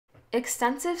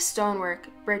Extensive stonework,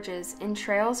 bridges, and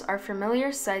trails are familiar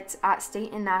sights at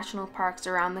state and national parks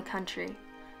around the country,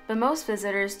 but most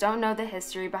visitors don't know the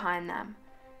history behind them.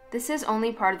 This is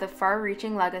only part of the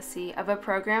far-reaching legacy of a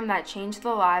program that changed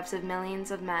the lives of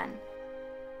millions of men,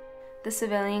 the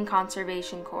Civilian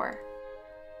Conservation Corps.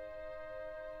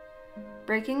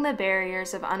 Breaking the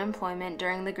barriers of unemployment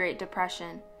during the Great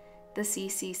Depression, the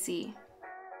CCC.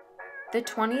 The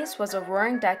 20s was a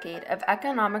roaring decade of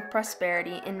economic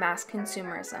prosperity and mass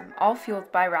consumerism, all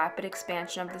fueled by rapid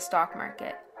expansion of the stock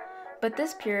market. But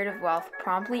this period of wealth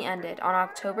promptly ended on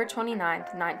October 29,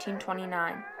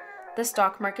 1929. The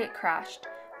stock market crashed,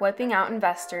 wiping out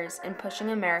investors and pushing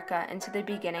America into the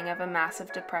beginning of a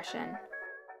massive depression.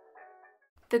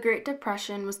 The Great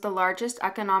Depression was the largest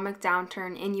economic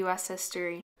downturn in U.S.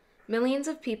 history. Millions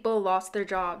of people lost their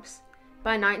jobs.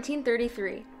 By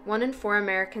 1933, 1 in 4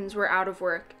 Americans were out of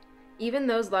work. Even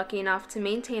those lucky enough to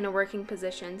maintain a working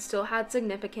position still had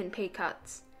significant pay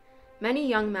cuts. Many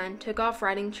young men took off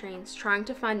riding trains trying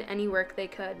to find any work they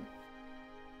could.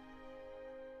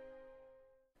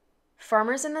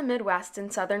 Farmers in the Midwest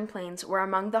and Southern Plains were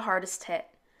among the hardest hit.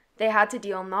 They had to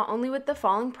deal not only with the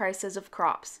falling prices of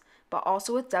crops, but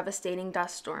also with devastating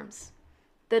dust storms.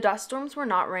 The dust storms were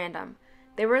not random.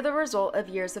 They were the result of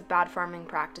years of bad farming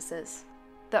practices.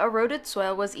 The eroded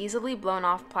soil was easily blown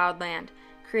off plowed land,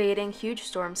 creating huge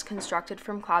storms constructed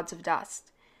from clouds of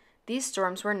dust. These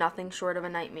storms were nothing short of a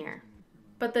nightmare.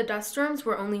 But the dust storms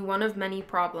were only one of many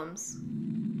problems.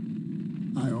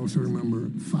 I also remember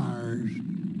fires,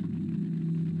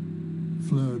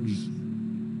 floods,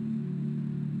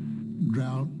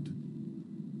 drought,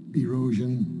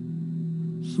 erosion,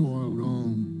 soil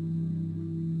gone.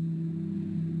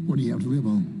 What do you have to live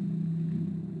on?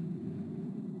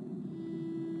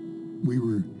 We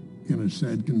were in a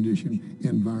sad condition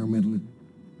environmentally,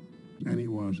 and it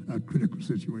was a critical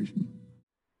situation.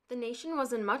 The nation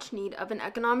was in much need of an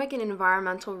economic and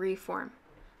environmental reform.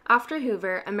 After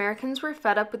Hoover, Americans were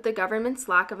fed up with the government's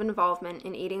lack of involvement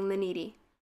in aiding the needy.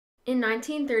 In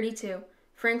 1932,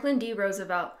 Franklin D.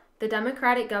 Roosevelt, the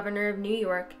Democratic governor of New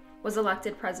York, was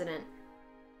elected president.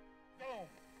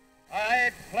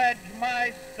 I pledge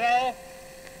myself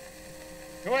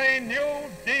to a new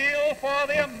deal for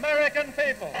the American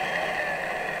people.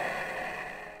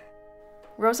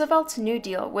 Roosevelt's New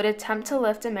Deal would attempt to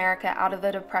lift America out of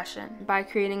the Depression by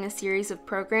creating a series of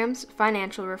programs,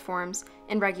 financial reforms,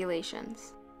 and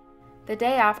regulations. The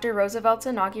day after Roosevelt's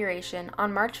inauguration,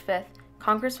 on March 5th,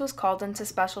 Congress was called into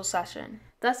special session.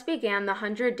 Thus began the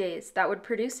 100 days that would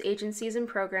produce agencies and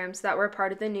programs that were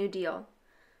part of the New Deal.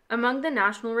 Among the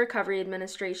National Recovery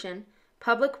Administration,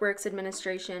 Public Works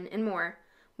Administration, and more,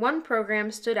 one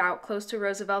program stood out close to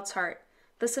Roosevelt's heart,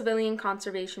 the Civilian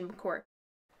Conservation Corps.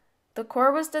 The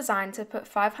Corps was designed to put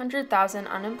 500,000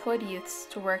 unemployed youths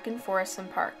to work in forests and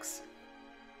parks.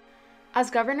 As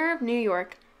governor of New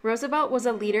York, Roosevelt was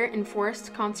a leader in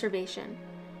forest conservation.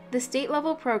 The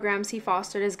state-level programs he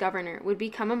fostered as governor would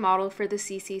become a model for the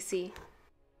CCC.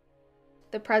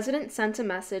 The president sent a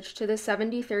message to the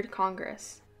 73rd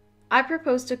Congress. I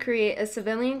propose to create a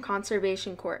Civilian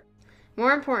Conservation Corps.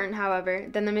 More important, however,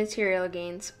 than the material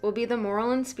gains will be the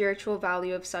moral and spiritual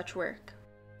value of such work.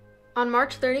 On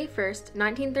March 31,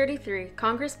 1933,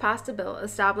 Congress passed a bill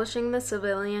establishing the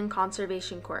Civilian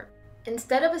Conservation Corps.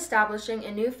 Instead of establishing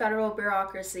a new federal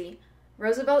bureaucracy,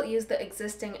 Roosevelt used the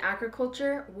existing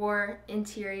Agriculture, War,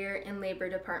 Interior, and Labor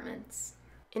departments.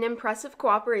 An impressive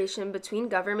cooperation between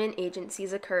government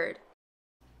agencies occurred.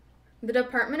 The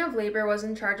Department of Labor was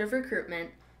in charge of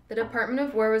recruitment, the Department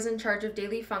of War was in charge of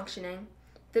daily functioning,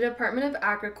 the Department of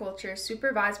Agriculture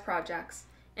supervised projects,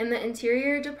 and the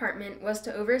Interior Department was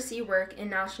to oversee work in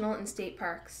national and state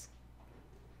parks.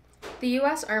 The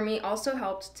U.S. Army also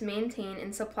helped to maintain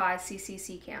and supply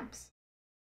CCC camps.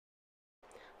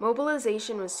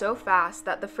 Mobilization was so fast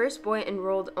that the first boy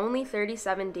enrolled only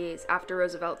 37 days after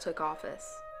Roosevelt took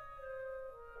office.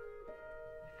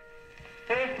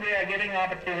 First, we are giving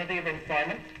opportunity of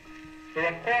employment to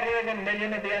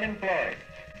 250,000 of the unemployed.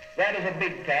 That is a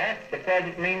big task because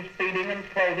it means feeding and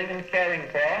clothing and caring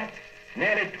for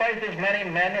nearly twice as many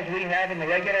men as we have in the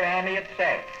regular army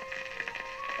itself.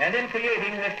 And in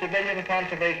creating this Civilian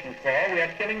Conservation Corps, we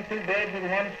are killing two birds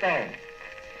with one stone.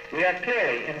 We are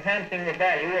clearly enhancing the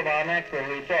value of our natural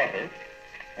resources,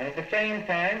 and at the same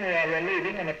time we are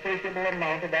relieving an appreciable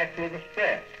amount of actual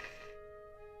distress.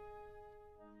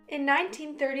 In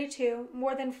 1932,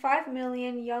 more than 5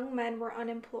 million young men were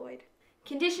unemployed.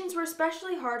 Conditions were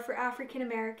especially hard for African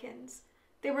Americans.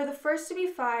 They were the first to be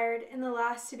fired and the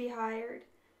last to be hired.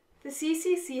 The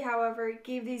CCC, however,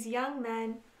 gave these young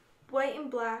men, white and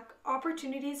black,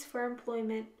 opportunities for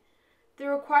employment. The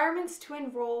requirements to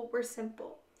enroll were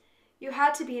simple. You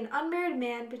had to be an unmarried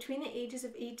man between the ages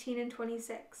of 18 and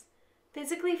 26,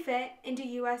 physically fit, and a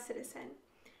U.S. citizen.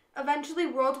 Eventually,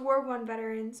 World War I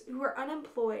veterans who were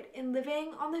unemployed and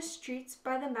living on the streets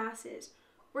by the masses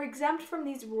were exempt from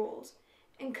these rules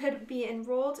and could be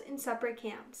enrolled in separate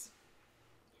camps.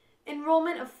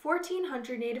 Enrollment of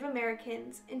 1,400 Native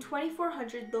Americans and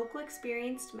 2,400 local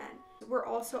experienced men were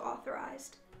also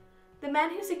authorized. The men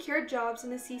who secured jobs in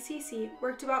the CCC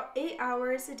worked about 8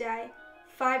 hours a day,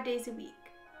 5 days a week.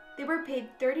 They were paid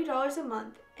 $30 a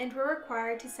month and were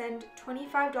required to send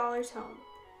 $25 home.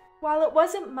 While it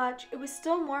wasn't much, it was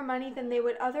still more money than they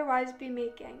would otherwise be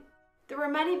making. There were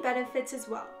many benefits as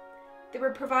well. They were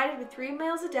provided with 3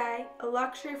 meals a day, a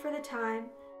luxury for the time,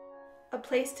 a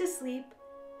place to sleep,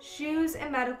 shoes,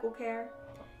 and medical care.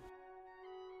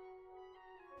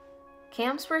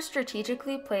 Camps were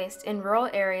strategically placed in rural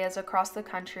areas across the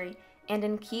country and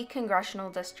in key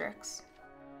congressional districts.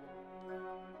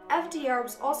 FDR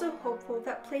was also hopeful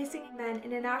that placing men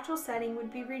in a natural setting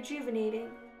would be rejuvenating.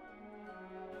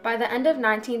 By the end of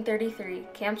 1933,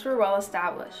 camps were well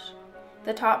established.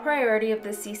 The top priority of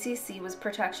the CCC was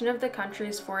protection of the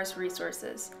country's forest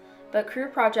resources, but crew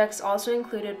projects also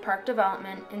included park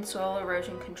development and soil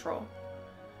erosion control.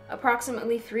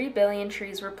 Approximately 3 billion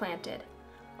trees were planted.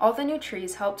 All the new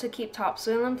trees helped to keep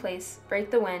topsoil in place,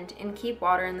 break the wind, and keep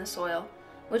water in the soil,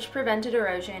 which prevented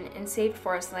erosion and saved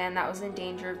forest land that was in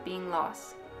danger of being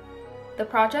lost. The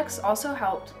projects also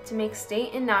helped to make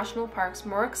state and national parks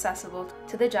more accessible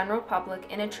to the general public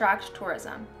and attract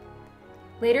tourism.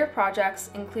 Later projects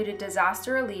included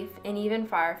disaster relief and even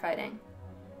firefighting.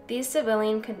 These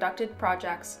civilian-conducted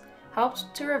projects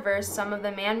helped to reverse some of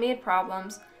the man-made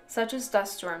problems, such as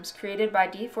dust storms created by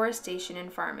deforestation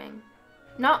and farming.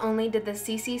 Not only did the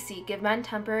CCC give men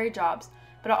temporary jobs,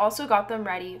 but it also got them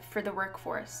ready for the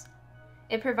workforce.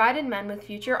 It provided men with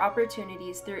future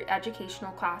opportunities through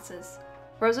educational classes.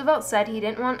 Roosevelt said he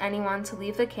didn't want anyone to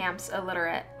leave the camps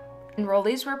illiterate.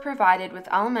 Enrollees were provided with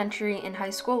elementary and high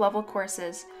school level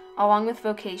courses, along with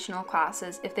vocational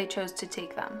classes if they chose to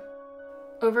take them.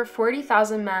 Over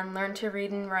 40,000 men learned to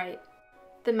read and write.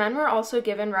 The men were also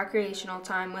given recreational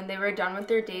time when they were done with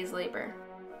their day's labor.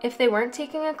 If they weren't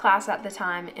taking a class at the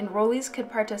time, enrollees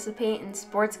could participate in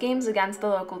sports games against the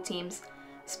local teams,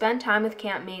 spend time with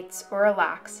campmates, or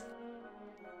relax.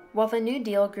 While the New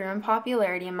Deal grew in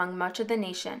popularity among much of the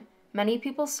nation, many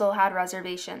people still had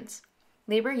reservations.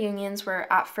 Labor unions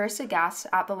were at first aghast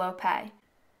at the low pay.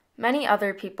 Many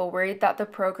other people worried that the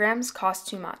programs cost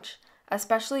too much,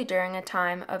 especially during a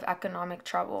time of economic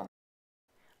trouble.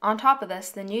 On top of this,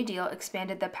 the New Deal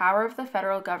expanded the power of the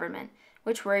federal government,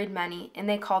 which worried many, and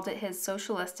they called it his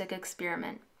socialistic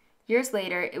experiment. Years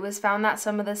later, it was found that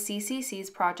some of the CCC's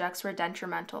projects were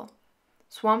detrimental.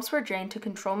 Swamps were drained to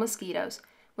control mosquitoes,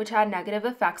 which had negative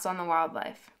effects on the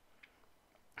wildlife.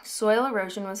 Soil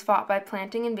erosion was fought by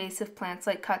planting invasive plants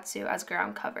like kudzu as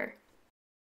ground cover.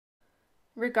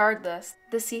 Regardless,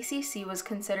 the CCC was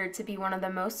considered to be one of the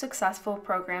most successful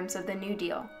programs of the New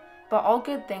Deal, but all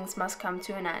good things must come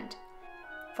to an end.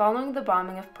 Following the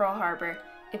bombing of Pearl Harbor,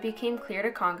 it became clear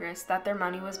to Congress that their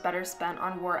money was better spent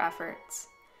on war efforts.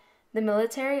 The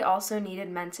military also needed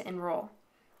men to enroll.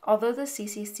 Although the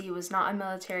CCC was not a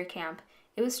military camp,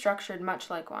 it was structured much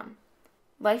like one.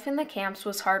 Life in the camps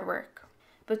was hard work.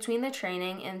 Between the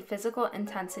training and physical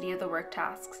intensity of the work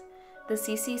tasks, the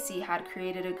CCC had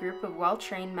created a group of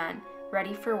well-trained men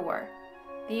ready for war.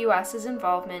 The U.S.'s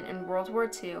involvement in World War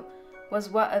II was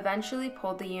what eventually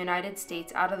pulled the United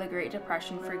States out of the Great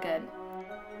Depression for good.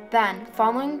 Then,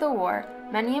 following the war,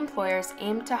 many employers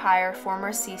aimed to hire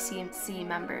former CCC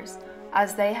members,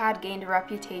 as they had gained a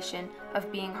reputation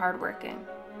of being hardworking.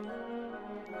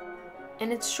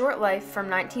 In its short life from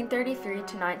 1933 to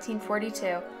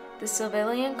 1942, the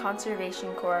Civilian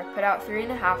Conservation Corps put out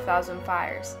 3,500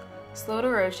 fires, slowed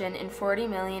erosion in 40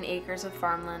 million acres of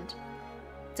farmland,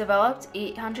 developed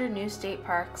 800 new state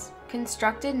parks,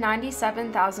 constructed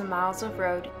 97,000 miles of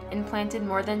road, and planted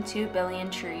more than 2 billion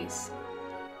trees.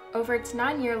 Over its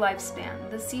 9-year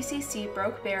lifespan, the CCC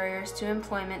broke barriers to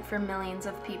employment for millions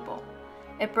of people.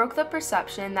 It broke the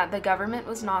perception that the government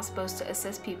was not supposed to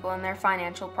assist people in their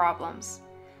financial problems.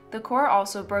 The Corps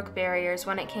also broke barriers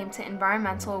when it came to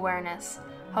environmental awareness,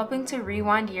 helping to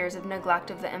rewind years of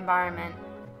neglect of the environment.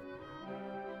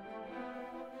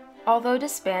 Although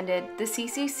disbanded, the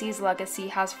CCC's legacy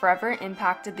has forever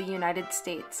impacted the United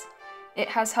States. It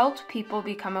has helped people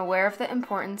become aware of the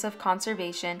importance of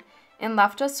conservation and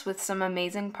left us with some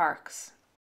amazing parks.